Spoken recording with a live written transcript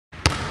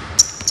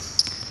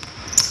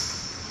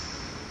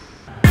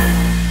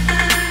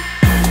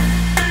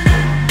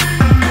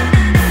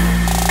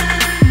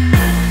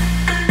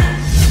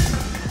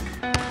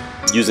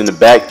using the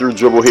back-through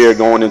dribble here,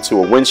 going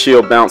into a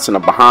windshield bounce and a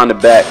behind the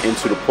back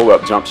into the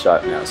pull-up jump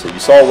shot now. So you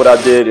saw what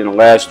I did in the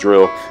last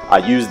drill. I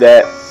used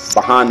that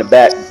behind the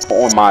back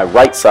on my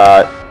right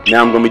side.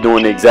 Now I'm going to be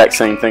doing the exact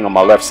same thing on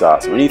my left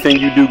side. So anything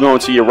you do going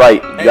to your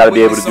right, you got to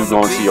be able to do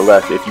going to your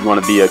left if you want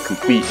to be a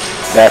complete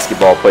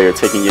basketball player,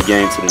 taking your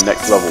game to the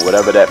next level,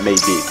 whatever that may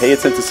be. Pay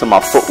attention to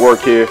my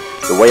footwork here,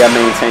 the way I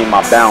maintain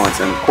my balance,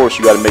 and of course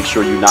you got to make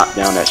sure you knock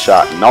down that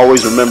shot. And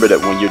always remember that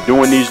when you're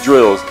doing these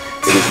drills,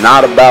 it is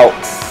not about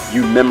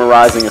you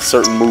memorizing a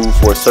certain move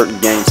for a certain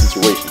game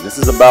situation. This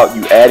is about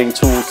you adding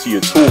tools to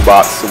your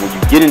toolbox, so when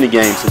you get in the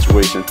game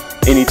situation,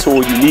 any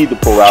tool you need to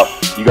pull out,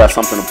 you got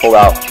something to pull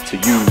out to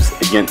use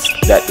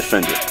against that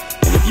defender.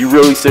 And if you're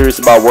really serious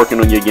about working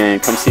on your game,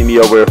 come see me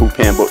over at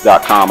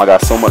hoophandbook.com. I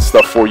got so much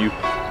stuff for you.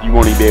 You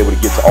won't even be able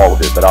to get to all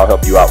of it, but I'll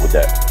help you out with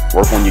that.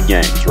 Work on your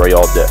game. Dre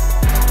all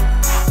day.